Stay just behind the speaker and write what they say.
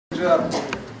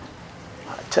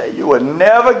I tell you, you would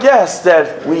never guess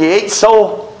that we ate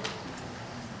so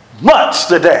much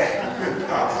today.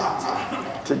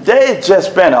 Today's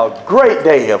just been a great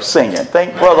day of singing.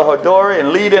 Thank Brother Hodori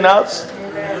in leading us.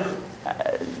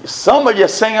 Some of you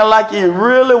singing like you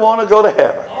really want to go to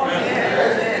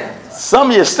heaven.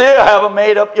 Some of you still haven't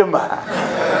made up your mind.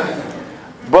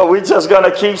 But we're just going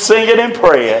to keep singing and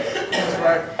praying.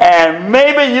 And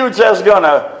maybe you're just going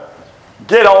to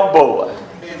get on board.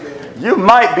 You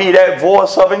might be that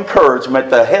voice of encouragement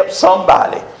to help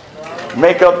somebody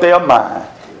make up their mind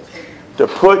to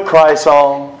put Christ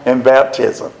on in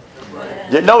baptism.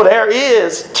 You know, there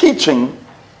is teaching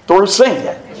through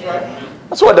singing.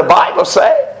 That's what the Bible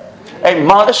says.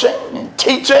 Admonishing and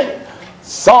teaching,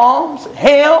 psalms,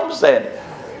 hymns, and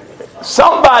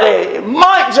somebody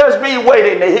might just be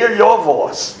waiting to hear your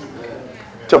voice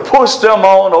to push them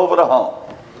on over the hump.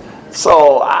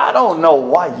 So I don't know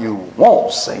why you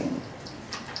won't sing.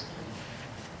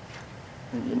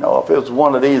 You know, if it was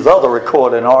one of these other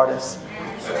recording artists,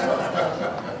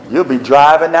 you'll be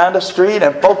driving down the street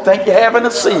and folk think you're having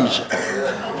a seizure.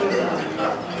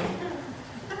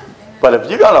 But if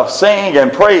you're going to sing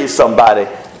and praise somebody,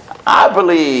 I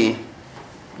believe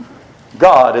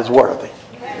God is worthy.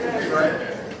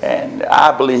 And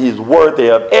I believe He's worthy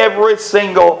of every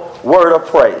single word of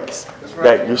praise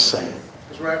that you sing.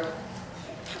 That's right.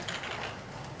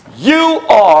 You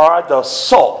are the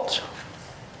salt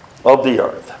of the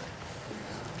earth.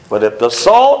 But if the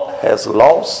salt has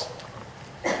lost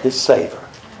its savor,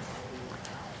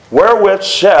 wherewith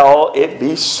shall it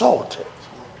be salted?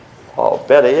 Or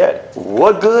better yet,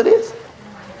 what good is it?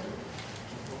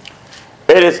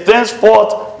 It is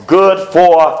thenceforth good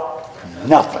for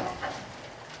nothing,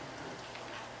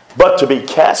 but to be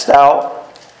cast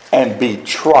out and be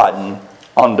trodden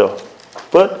under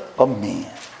foot of men.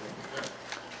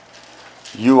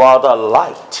 You are the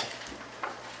light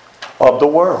of the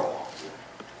world.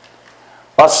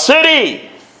 A city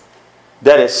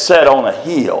that is set on a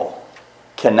hill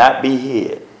cannot be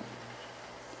hid.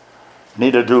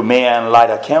 Neither do men light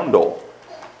a candle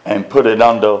and put it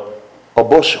under a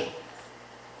bushel,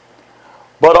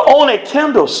 but on a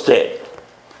candlestick,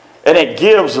 and it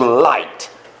gives light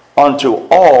unto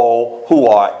all who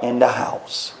are in the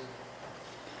house.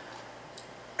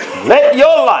 Let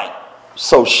your light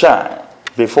so shine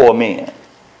before men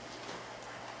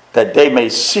that they may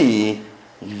see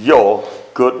your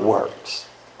good works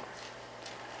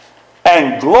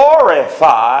and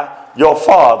glorify your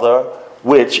Father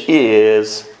which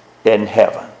is in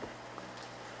heaven.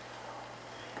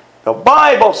 The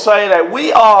Bible says that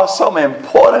we are some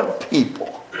important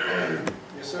people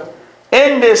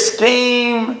in this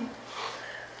scheme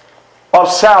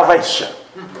of salvation.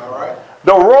 All right.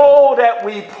 The role that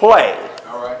we play,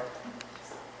 All right.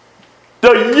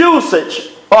 the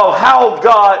usage of how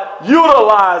God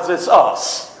utilizes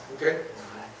us, Okay.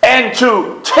 and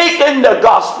to taking the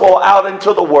gospel out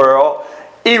into the world,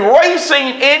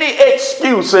 erasing any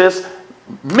excuses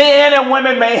men and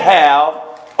women may have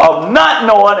of not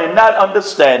knowing and not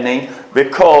understanding,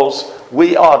 because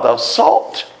we are the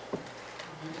salt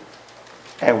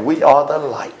and we are the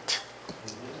light.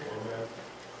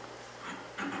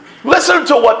 Listen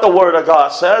to what the Word of God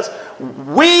says.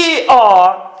 We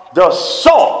are the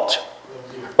salt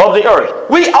of the earth.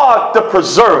 We are the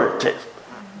preservative.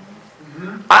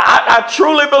 I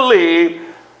truly believe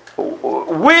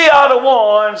we are the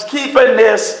ones keeping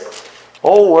this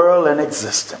whole world in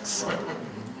existence.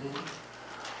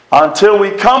 Until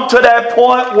we come to that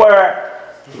point where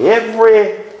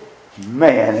every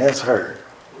man has heard.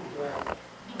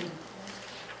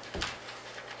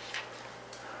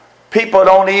 People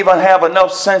don't even have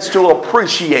enough sense to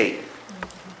appreciate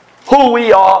who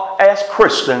we are as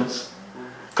Christians,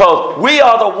 because we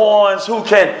are the ones who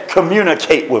can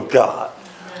communicate with God.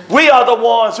 We are the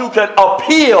ones who can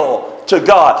appeal to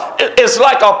God. It's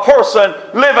like a person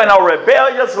living a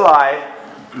rebellious life,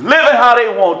 living how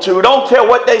they want to, don't care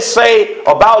what they say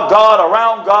about God,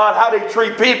 around God, how they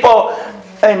treat people,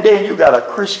 and then you got a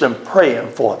Christian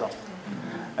praying for them.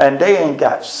 And they ain't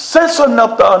got sense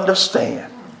enough to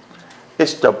understand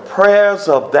it's the prayers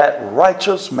of that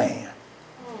righteous man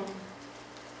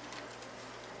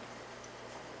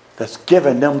that's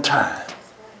giving them time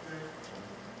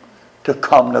to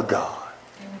come to God.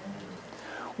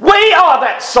 We are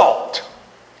that salt.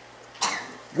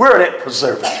 We're that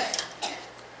preservative.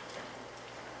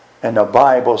 And the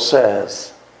Bible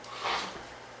says,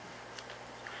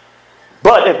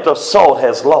 but if the salt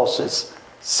has lost its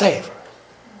savor,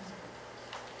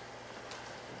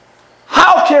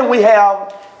 how can we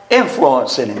have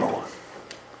influence anymore?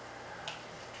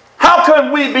 How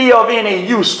can we be of any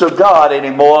use to God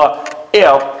anymore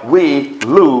if we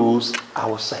lose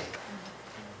our Savior?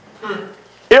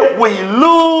 If we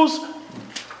lose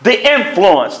the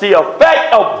influence, the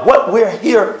effect of what we're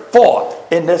here for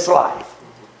in this life.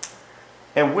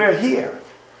 And we're here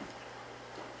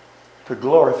to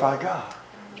glorify God.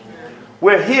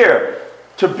 We're here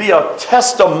to be a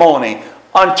testimony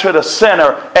unto the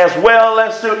sinner as well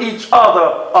as to each other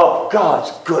of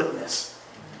God's goodness.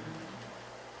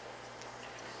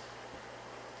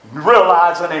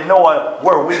 Realizing and knowing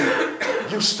where we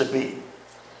used to be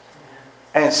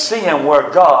and seeing where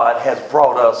God has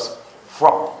brought us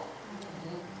from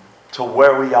to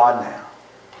where we are now.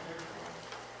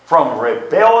 From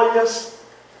rebellious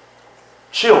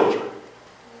children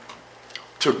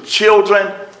to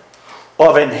children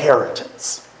of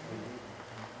inheritance.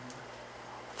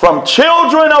 From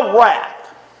children of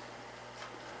wrath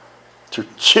to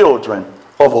children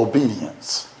of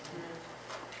obedience.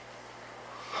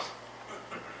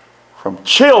 From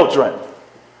children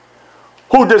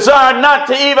who desire not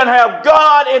to even have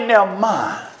God in their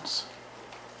minds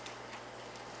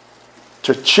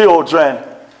to children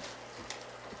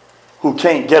who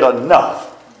can't get enough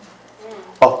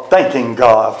of thanking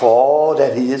God for all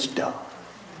that He has done.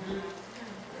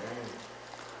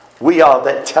 We are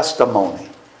that testimony.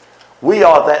 We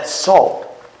are that salt.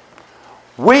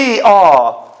 We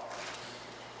are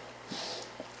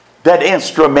that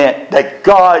instrument that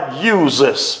God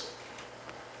uses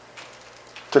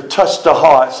to touch the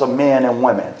hearts of men and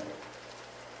women,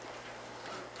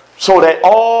 so that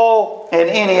all and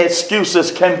any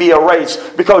excuses can be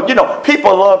erased. Because,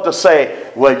 people love to say,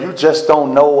 well, you just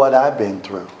don't know what I've been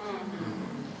through.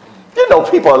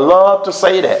 People love to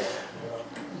say that.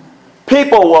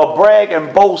 People will brag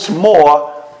and boast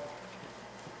more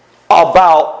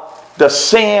about the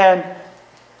sin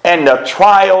and the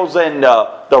trials and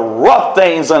the rough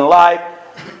things in life.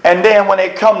 And then when they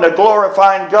come to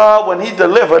glorifying God, when He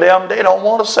delivered them, they don't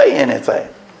want to say anything.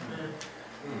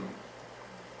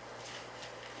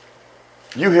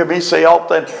 You hear me say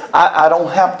often, I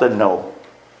don't have to know.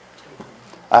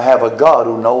 I have a God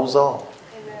who knows all.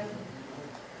 Amen.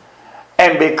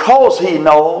 And because He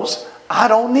knows, I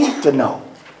don't need to know.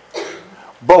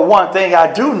 But one thing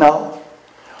I do know,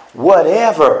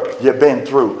 whatever you've been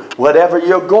through, whatever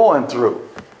you're going through,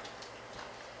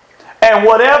 and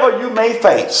whatever you may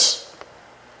face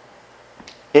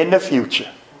in the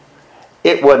future,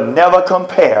 it will never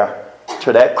compare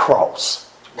to that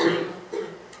cross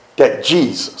that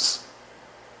Jesus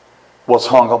was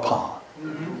hung upon.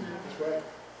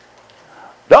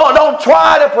 Don't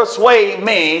try to persuade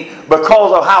me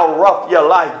because of how rough your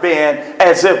life been,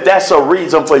 as if that's a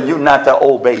reason for you not to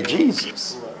obey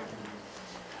Jesus.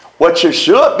 What you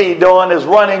should be doing is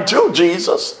running to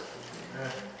Jesus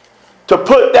to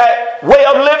put that way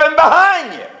of living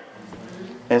behind you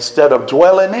instead of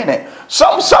dwelling in it.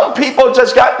 Some people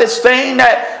just got this thing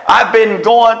that I've been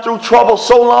going through trouble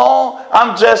so long,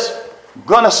 I'm just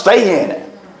going to stay in it.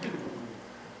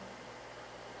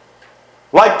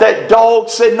 Like that dog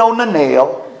sitting on the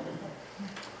nail.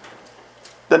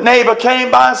 The neighbor came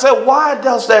by and said, why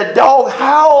does that dog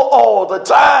howl all the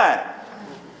time?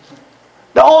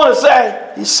 The owner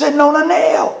said, he's sitting on a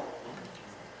nail.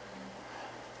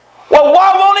 Well,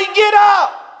 why won't he get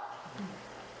up?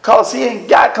 Because he ain't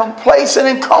got complacent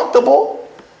and comfortable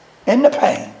in the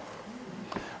pain.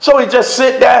 So he just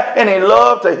sit there and he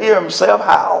loved to hear himself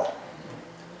howl.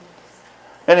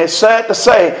 And it's sad to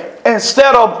say,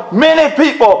 instead of many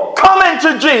people coming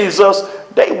to Jesus,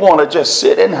 they want to just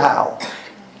sit and howl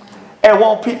and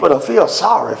want people to feel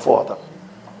sorry for them.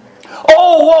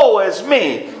 Oh, woe is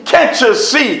me. Can't you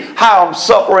see how I'm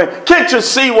suffering? Can't you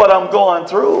see what I'm going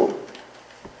through?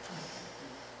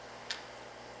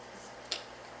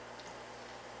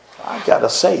 I got a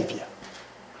Savior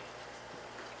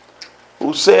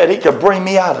who said He could bring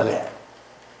me out of that.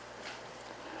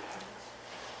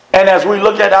 And as we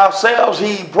look at ourselves,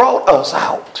 He brought us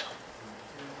out.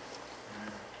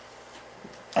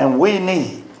 And we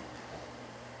need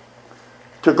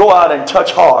to go out and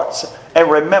touch hearts. And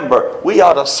remember, we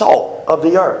are the salt of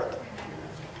the earth.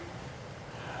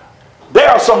 There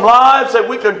are some lives that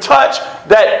we can touch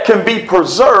that can be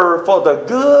preserved for the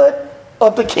good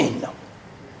of the kingdom.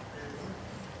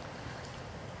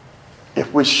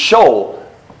 If we show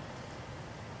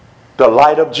the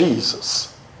light of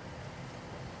Jesus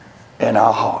in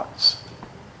our hearts.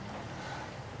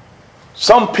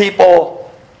 Some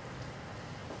people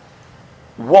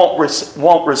won't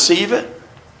receive it,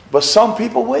 but some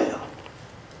people will.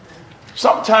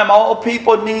 Sometimes all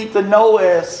people need to know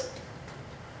is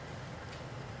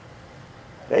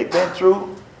they've been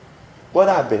through what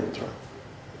I've been through.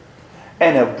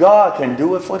 And if God can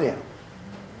do it for them,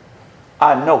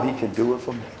 I know he can do it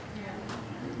for me.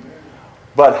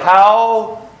 But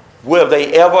how will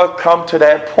they ever come to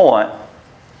that point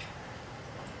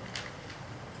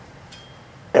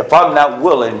if I'm not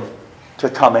willing to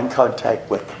come in contact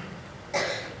with them?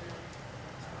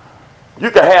 You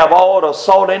can have all the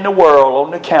salt in the world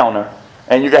on the counter,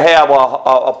 and you can have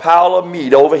a pile of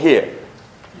meat over here.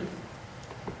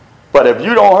 But if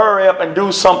you don't hurry up and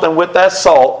do something with that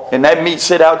salt, and that meat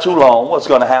sit out too long, what's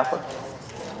going to happen?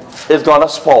 It's going to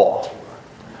spoil.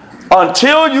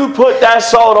 Until you put that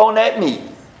salt on that meat,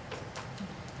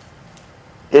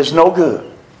 it's no good.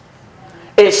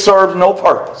 It serves no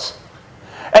purpose.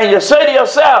 And you say to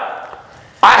yourself,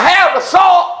 I have the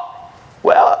salt.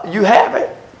 Well, you have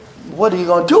it. What are you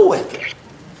going to do with it?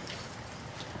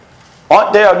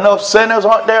 Aren't there enough sinners?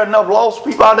 Aren't there enough lost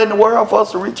people out in the world for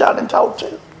us to reach out and talk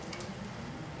to?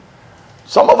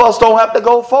 Some of us don't have to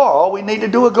go far. All we need to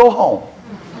do is go home.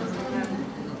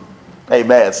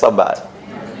 Amen, somebody.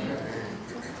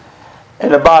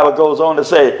 And the Bible goes on to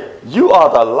say, you are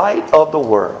the light of the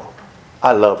world.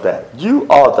 I love that. You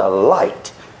are the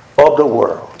light of the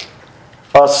world.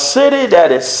 A city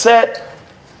that is set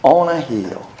on a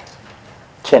hill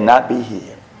cannot be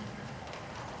hid.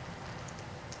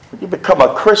 When you become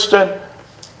a Christian,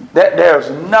 there's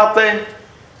nothing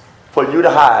for you to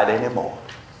hide anymore.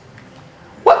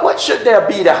 What should there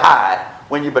be to hide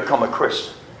when you become a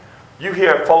Christian? You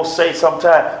hear folks say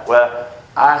sometimes, well,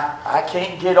 I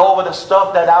can't get over the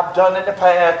stuff that I've done in the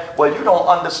past. Well, you don't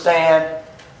understand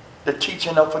the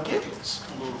teaching of forgiveness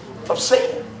of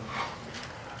sin.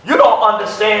 You don't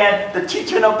understand the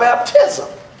teaching of baptism.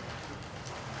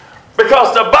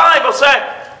 Because the Bible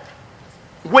said,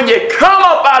 when you come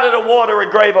up out of the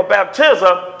watery grave of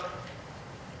baptism,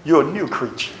 you're a new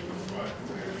creature.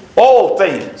 All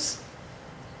things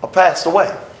are passed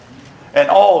away. And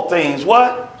all things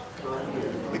what?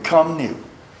 Become new.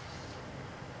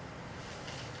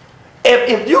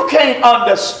 If you can't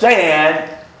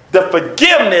understand the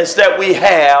forgiveness that we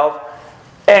have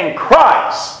in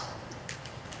Christ,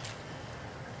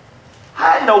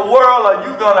 how in the world are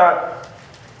you going to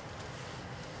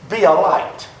be a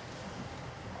light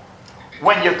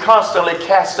when you're constantly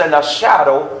casting a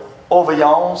shadow over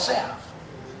your own self?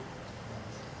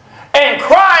 In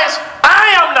Christ,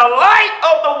 I am the light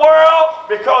of the world,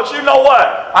 because you know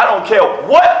what? I don't care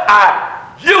what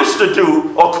I used to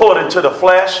do according to the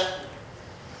flesh.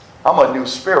 I'm a new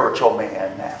spiritual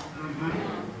man now.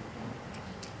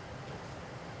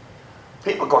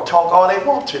 People can talk all they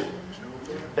want to.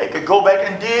 They could go back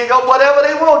and dig up whatever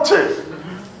they want to.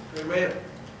 Amen.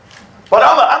 But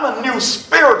I'm a new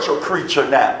spiritual creature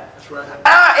now. That's right.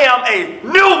 I am a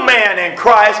new man in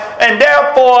Christ, and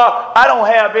therefore I don't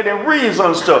have any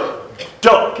reasons to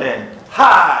duck and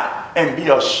hide and be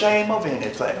ashamed of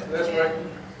anything. That's right.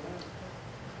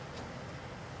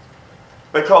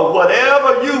 Because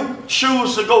whatever you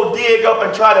choose to go dig up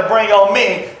and try to bring on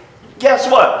me, guess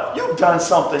what? You've done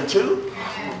something too.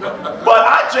 But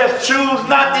I just choose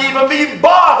not to even be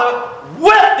bothered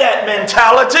with that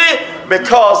mentality,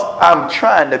 because I'm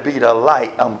trying to be the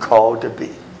light I'm called to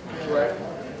be.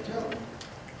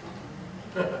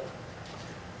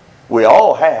 We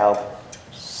all have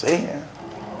sin.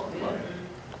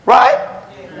 Right?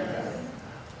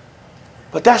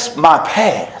 But that's my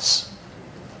past.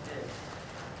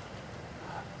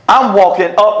 I'm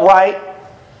walking upright,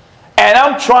 and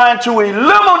I'm trying to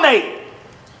eliminate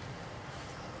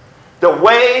the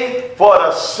way for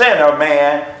the sinner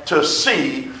man to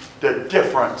see the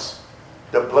difference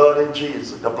the blood of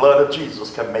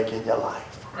Jesus can make in your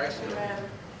life. Amen.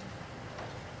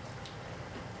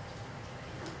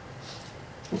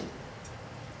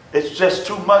 It's just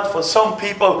too much for some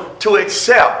people to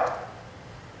accept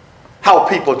how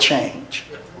people change.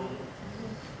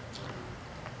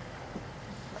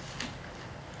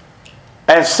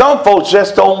 And some folks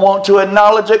just don't want to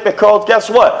acknowledge it, because guess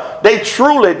what? They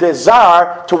truly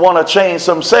desire to want to change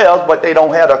themselves, but they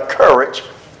don't have the courage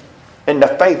and the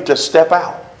faith to step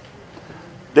out.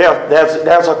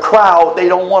 There's a crowd they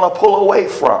don't want to pull away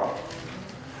from.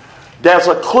 There's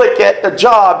a clique at the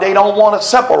job they don't want to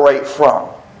separate from.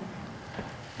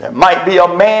 There might be a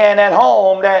man at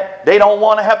home that they don't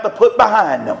want to have to put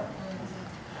behind them.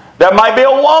 There might be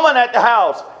a woman at the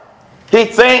house. He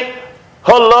think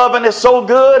her loving is so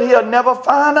good, he'll never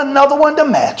find another one to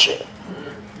match it.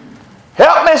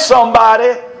 Help me,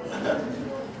 somebody.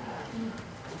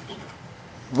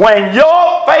 When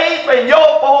your faith and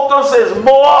your focus is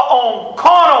more on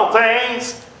carnal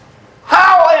things,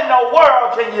 how in the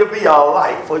world can you be a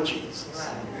light for Jesus?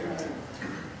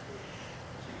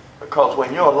 Because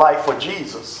when you're a life for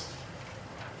Jesus,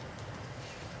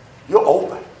 you're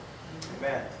open.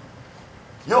 Amen.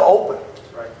 You're open.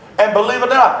 That's right. And believe it or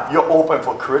not, you're open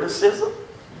for criticism.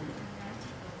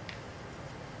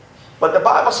 But the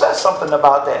Bible says something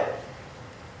about that.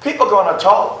 People are going to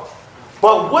talk.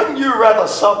 But wouldn't you rather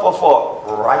suffer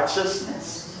for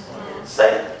righteousness'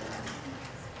 sake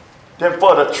than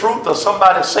for the truth of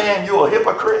somebody saying you're a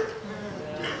hypocrite?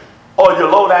 Or you're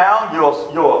low down,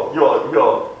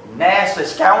 you're nasty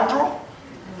scoundrel?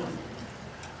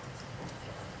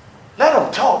 Let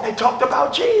them talk. They talked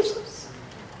about Jesus.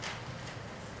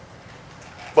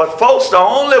 But folks, the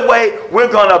only way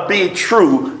we're going to be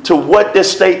true to what this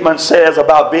statement says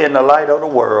about being the light of the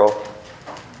world,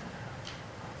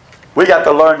 we got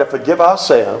to learn to forgive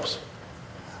ourselves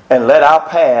and let our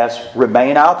past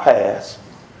remain our past.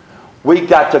 We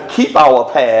got to keep our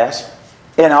past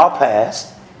in our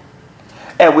past.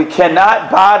 And we cannot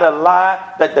buy the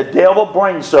lie that the devil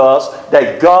brings us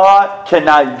that God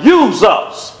cannot use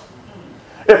us.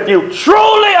 If you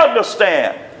truly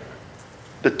understand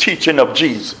the teaching of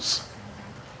Jesus,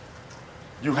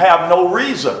 you have no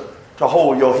reason to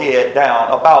hold your head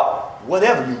down about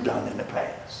whatever you've done in the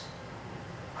past.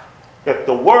 If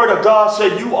the Word of God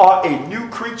said you are a new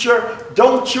creature,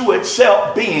 don't you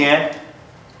accept being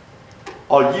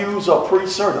or use a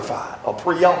pre-certified or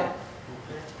pre-owned.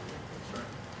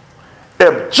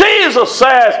 If Jesus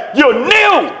says you're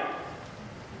new,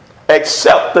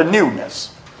 accept the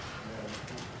newness.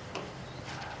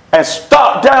 And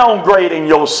stop downgrading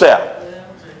yourself.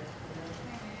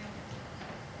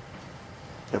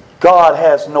 If God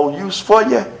has no use for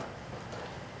you,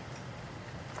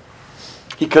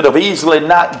 He could have easily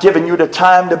not given you the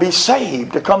time to be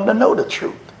saved, to come to know the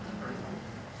truth.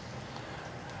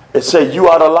 It said, you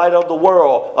are the light of the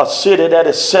world. A city that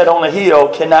is set on a hill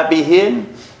cannot be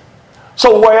hidden.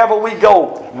 So wherever we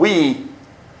go, we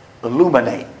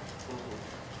illuminate.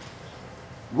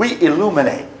 We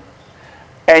illuminate.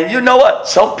 And you know what?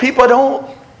 Some people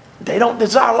don't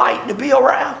desire light to be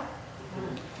around.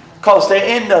 Because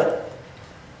they're into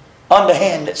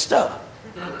underhanded stuff.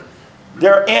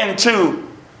 They're into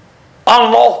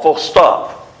unlawful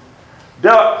stuff.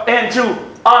 They're into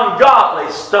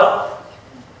ungodly stuff.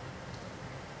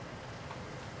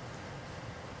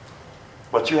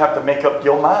 But you have to make up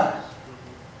your mind.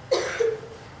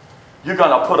 You're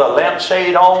going to put a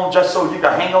lampshade on just so you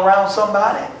can hang around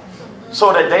somebody?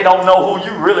 So that they don't know who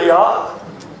you really are?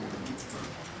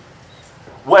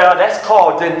 Well, that's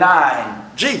called denying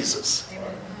Jesus.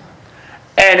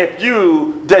 And if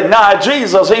you deny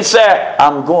Jesus, He said,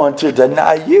 I'm going to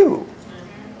deny you.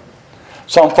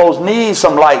 Some folks need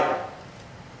some light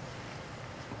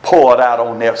poured out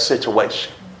on their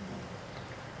situation.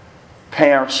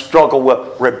 Parents struggle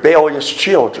with rebellious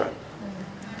children.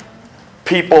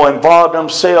 People involve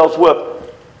themselves with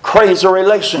crazy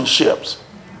relationships.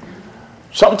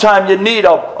 Sometimes you need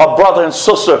a brother and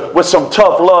sister with some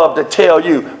tough love to tell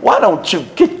you, why don't you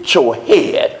get your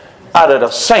head out of the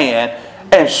sand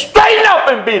and straighten up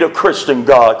and be the Christian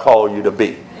God called you to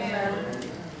be.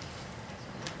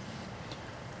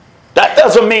 That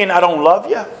doesn't mean I don't love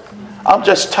you. I'm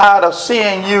just tired of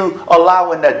seeing you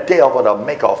allowing the devil to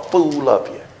make a fool of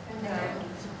you.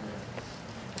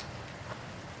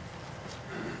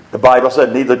 The Bible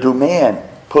said neither do men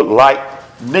light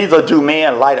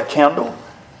a candle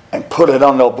and put it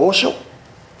under a bushel.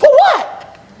 For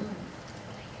what?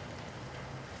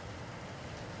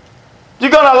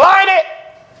 You're going to light it?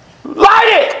 Light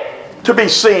it to be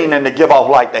seen and to give off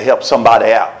light to help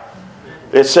somebody out.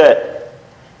 It said,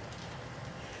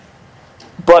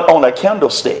 but on a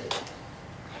candlestick.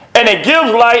 And it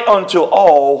gives light unto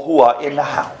all who are in the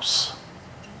house.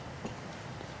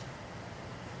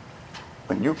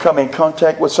 When you come in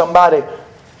contact with somebody,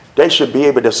 they should be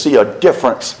able to see a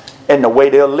difference in the way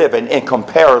they're living in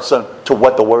comparison to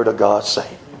what the Word of God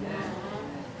says.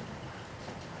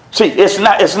 See, it's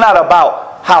not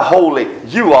about how holy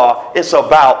you are. It's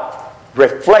about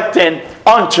reflecting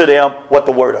unto them what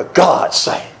the Word of God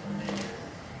says.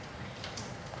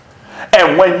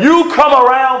 And when you come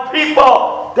around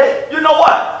people, you know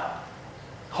what?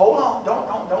 Hold on,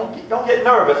 don't get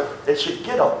nervous. They should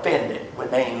get offended when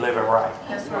they ain't living right.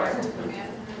 That's right.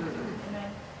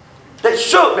 They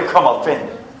should become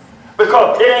offended.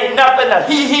 Because it ain't nothing to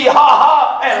hee ha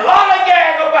ha and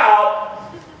lollygag about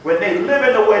when they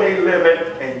living the way they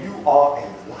living and you are a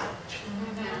light.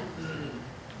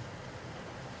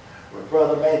 Well,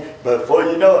 brother, man, before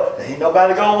you know it, ain't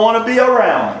nobody gonna want to be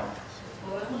around me.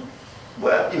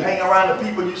 Well, you hang around the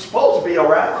people you're supposed to be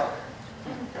around.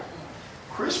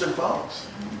 Christian folks.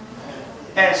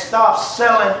 And stop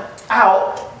selling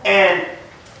out and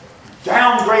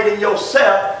downgrading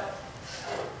yourself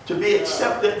to be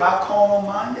accepted by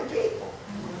carnal-minded people.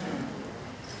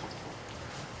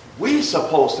 We're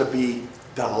supposed to be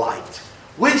the light.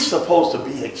 We're supposed to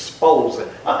be exposing.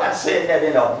 I'm not saying that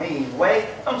in a mean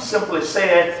way. I'm simply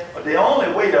saying the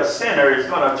only way the sinner is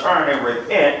going to turn and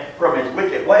repent from his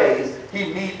wicked ways,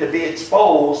 he needs to be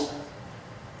exposed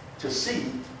to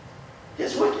see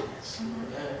his wickedness.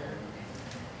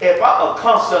 If I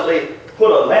constantly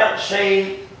put a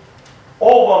lampshade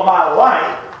over my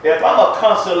life, if I'm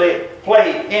constantly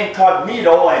play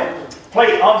incognito and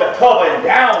play undercover and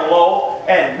down low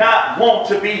and not want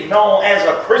to be known as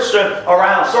a Christian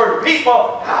around certain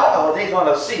people, how are they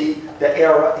going to see the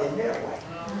error in their way?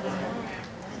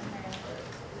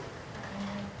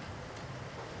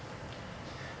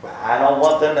 But I don't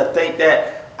want them to think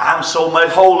that I'm so much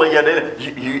holier than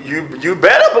you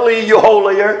better believe you're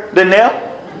holier than them.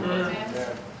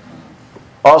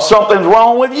 Or something's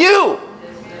wrong with you.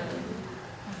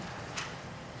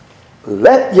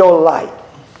 Let your light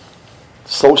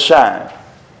so shine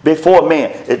before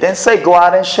men. It didn't say go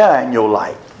out and shine your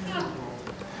light.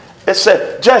 It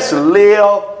said just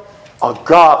live a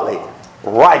godly,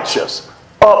 righteous,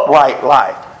 upright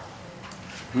life.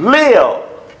 Live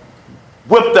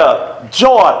with the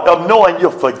joy of knowing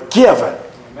you're forgiven.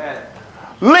 Amen.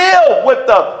 Live with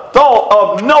the thought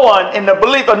of knowing and the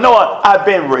belief of knowing I've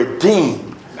been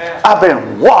redeemed. Amen. I've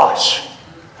been washed.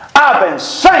 I've been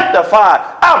sanctified.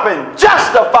 I've been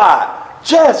justified.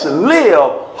 Just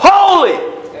live holy.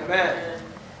 Amen.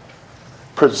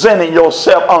 Presenting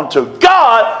yourself unto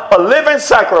God, a living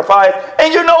sacrifice.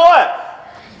 And you know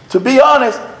what? To be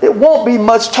honest, it won't be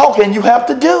much talking you have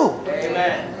to do.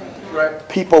 Amen. Right.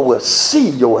 People will see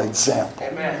your example.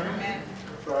 Amen.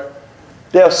 Right.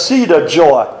 They'll see the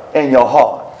joy in your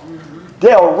heart.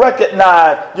 They'll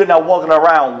recognize you're not walking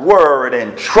around worried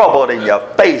and troubled and your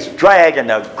face dragging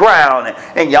the ground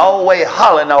and you're always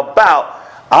hollering about,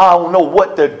 I don't know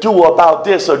what to do about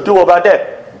this or do about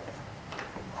that.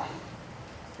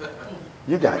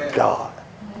 You got God.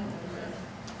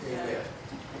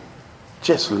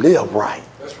 Just live right.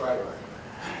 That's right.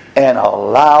 And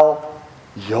allow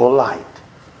your light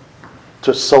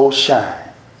to so shine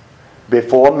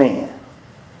before men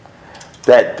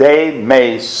that they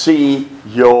may see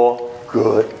your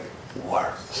good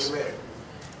works. Amen.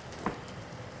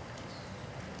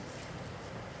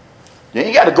 You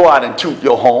ain't got to go out and toot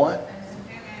your horn.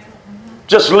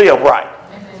 Just live right.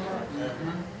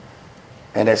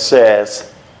 And it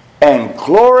says, and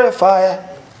glorify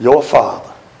your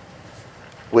Father,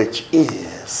 which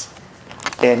is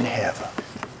in heaven.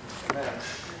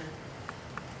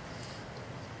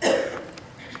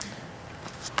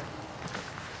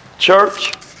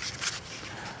 Church,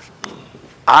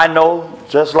 I know,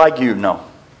 just like you know,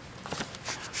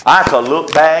 I could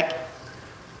look back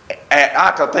and I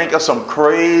could think of some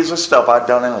crazy stuff I've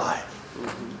done in life.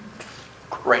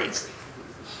 Crazy.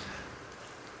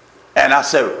 And I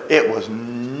said, it was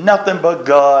nothing but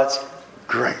God's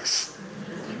grace.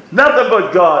 Nothing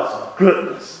but God's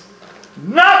goodness.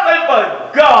 Nothing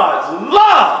but God's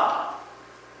love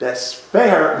that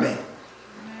spared me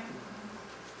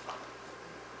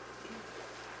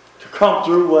to come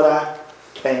through what I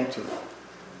came through.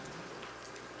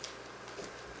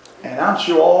 And I'm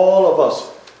sure all of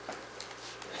us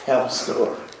have a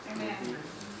story. Amen.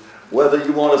 Whether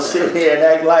you want to sit here and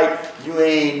act like you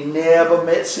ain't never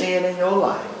met sin in your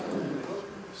life,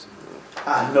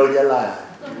 I know you're lying.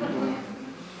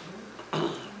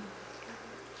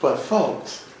 But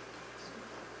folks,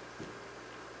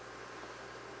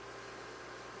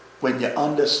 when you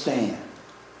understand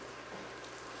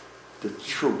the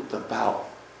truth about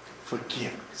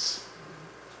forgiveness,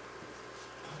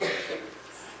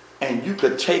 and you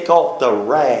could take off the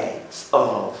rags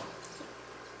of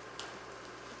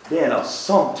being a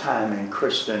sometime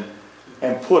Christian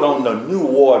and put on the new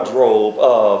wardrobe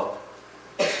of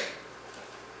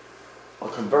a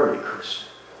converted Christian.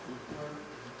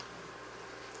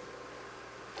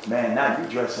 Man, now you're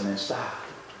dressing in style.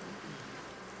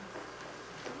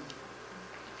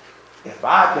 If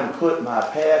I can put my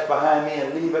past behind me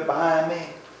and leave it behind me,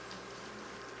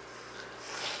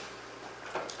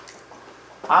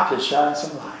 I can shine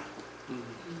some light.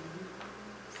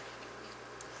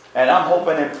 And I'm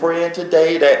hoping and praying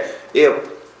today that if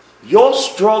your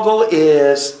struggle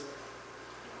is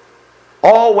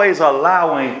always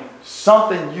allowing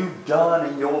something you've done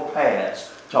in your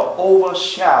past to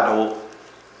overshadow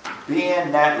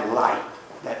being that light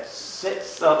that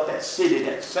sets up, that city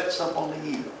that sets up on the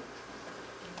hill.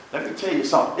 Let me tell you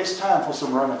something. It's time for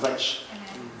some renovation.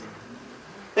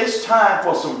 It's time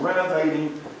for some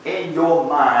renovating in your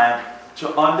mind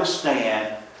to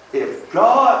understand if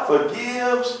God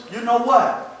forgives, you know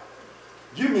what?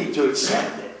 You need to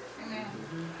accept it.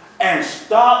 And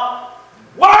stop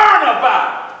worrying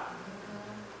about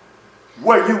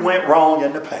where you went wrong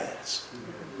in the past.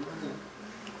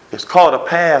 It's called a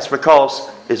past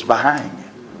because it's behind you.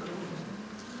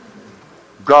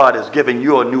 God is giving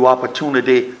you a new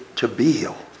opportunity to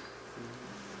build.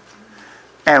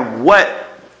 And what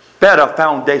better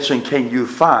foundation can you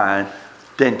find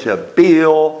than to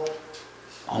build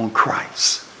on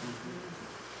Christ?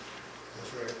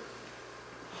 That's right.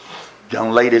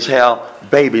 Young ladies have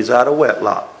babies out of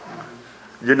wedlock.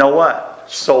 You know what?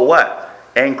 So what?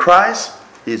 In Christ,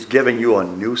 He's giving you a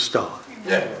new start.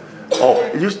 Yeah. Oh,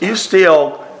 you're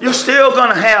still going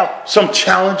to have some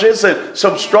challenges and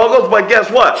some struggles, but guess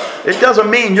what? It doesn't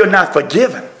mean you're not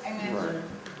forgiven. Right.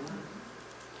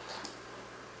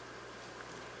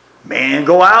 Men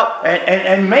go out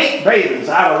and make babies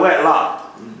out of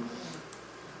wedlock.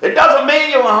 It doesn't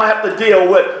mean you won't have to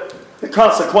deal with the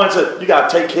consequences. You got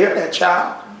to take care of that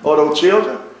child or those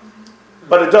children.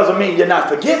 But it doesn't mean you're not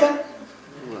forgiven.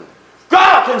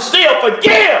 God can still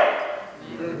forgive.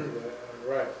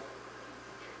 Right.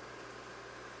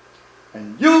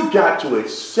 And you got to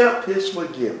accept His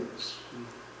forgiveness.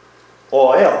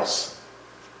 Or else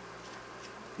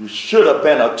you should have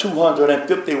been a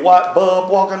 250 watt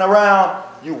bulb walking around.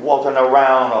 You walking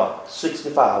around a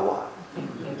 65 watt.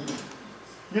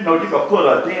 You know, you can put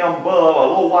a damn bulb, a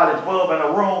low wattage bulb in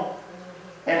a room,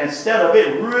 and instead of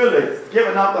it really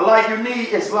giving out the light you need,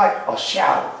 it's like a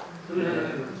shadow.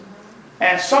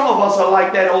 And some of us are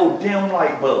like that old dim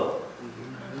light bulb.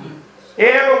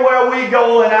 Everywhere we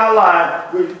go in our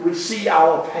life, we see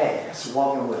our past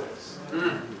walking with us.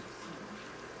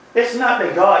 It's not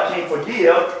that God can't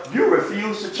forgive. You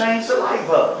refuse to change the light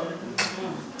bulb.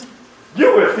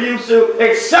 You refuse to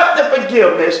accept the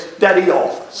forgiveness that He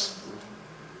offers.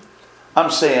 I'm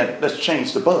saying, let's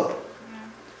change the bulb.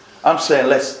 I'm saying,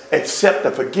 let's accept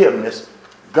the forgiveness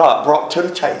God brought to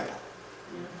the table.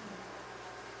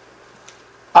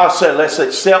 I said, let's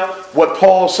accept what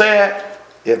Paul said.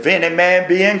 If any man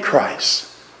be in Christ,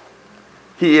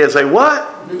 he is a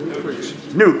what?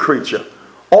 New creature.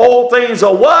 All things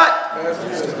are what?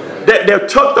 They're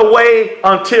tucked away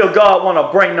until God want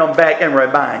to bring them back and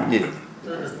remind you.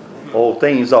 All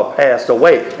things are passed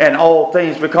away, and all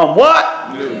things become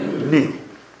what? New.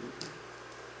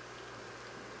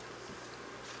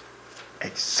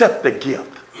 Accept the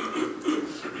gift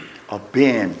of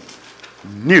being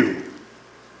new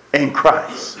in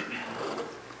Christ.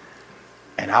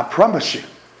 And I promise you,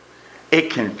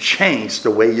 it can change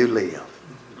the way you live.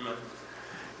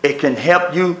 It can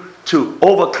help you to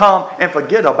overcome and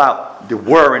forget about the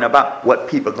worrying about what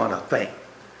people are going to think.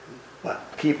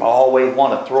 But people always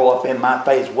want to throw up in my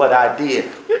face what I did.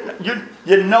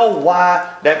 You know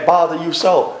why that bothers you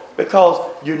so? Because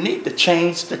you need to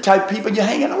change the type of people you're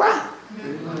hanging around.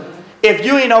 If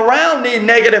you ain't around these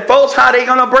negative folks, how they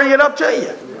going to bring it up to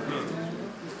you?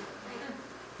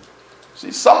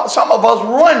 See, some of us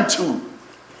run to.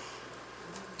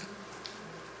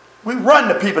 We run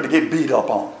to people to get beat up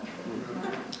on.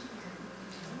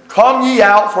 Come ye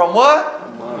out from what?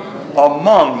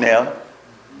 Among them.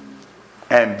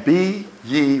 And be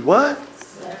ye what?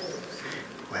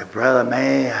 Well, brother,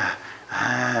 man,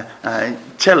 I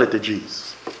tell it to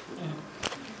Jesus.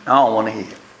 I don't want to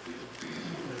hear it.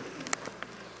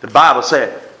 The Bible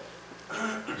said,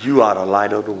 you are the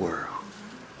light of the world.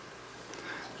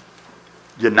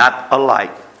 You're not a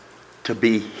light to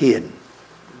be hidden.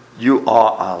 You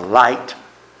are a light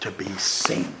to be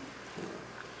seen.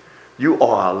 You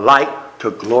are a light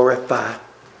to glorify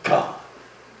God.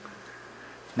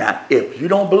 Now, if you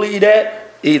don't believe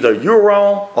that, either you're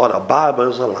wrong or the Bible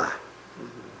is a lie.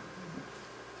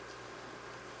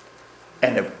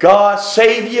 And if God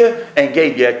saved you and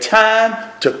gave you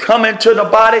time to come into the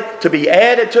body, to be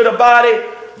added to the body,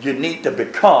 you need to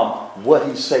become what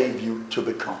He saved you to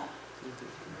become.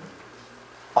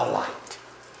 A light.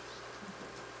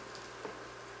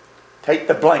 Take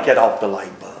the blanket off the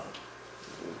light bulb.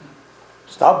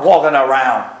 Stop walking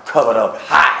around covered up,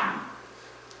 hiding.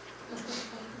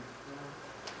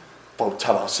 Folks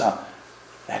tell us something.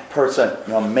 That person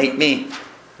gonna make me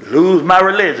lose my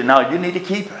religion. No, you need to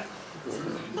keep it.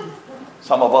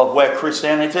 Some of us wear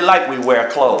Christianity like we wear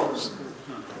clothes.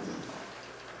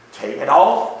 Take it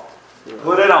off,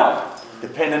 put it on,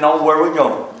 depending on where we're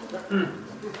going.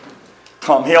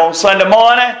 Come here on Sunday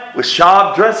morning with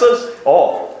sharp dresses.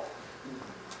 Oh,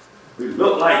 we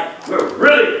look like we're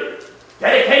really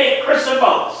dedicated Christian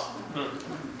folks.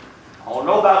 I don't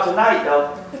know about tonight,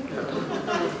 though.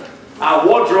 Our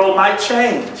wardrobe might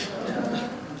change.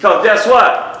 Because guess what?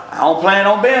 I don't plan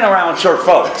on being around church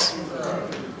folks.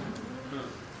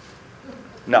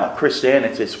 No,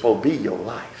 Christianity is supposed to be your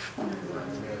life.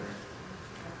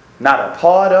 Not a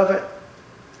part of it.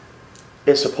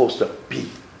 It's supposed to be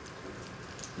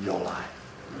your life.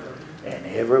 And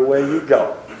everywhere you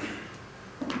go,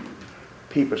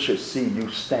 people should see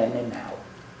you standing out,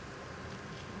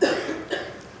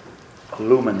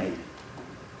 illuminated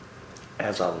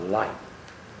as a light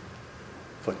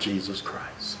for Jesus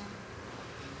Christ.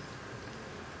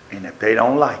 And if they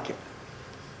don't like it,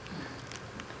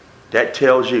 that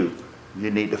tells you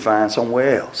you need to find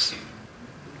somewhere else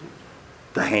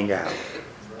to hang out.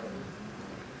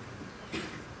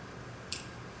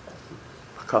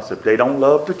 Because if they don't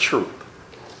love the truth,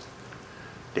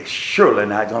 they're surely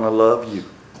not going to love you.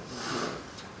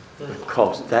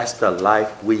 Because that's the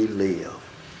life we live.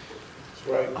 That's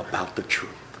right. About the truth.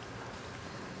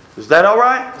 Is that all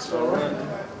right? That's all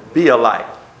right. Be a light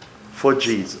for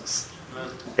Jesus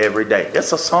every day.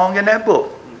 That's a song in that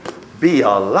book. Be a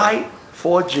light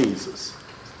for Jesus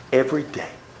every day.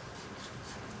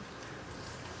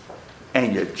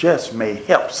 And you just may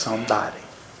help somebody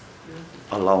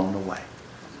along the way.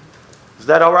 Is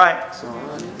that all right?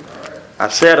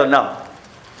 I've said enough.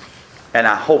 And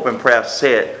I hope and pray I've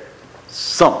said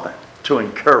something to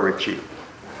encourage you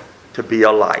to be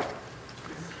a light.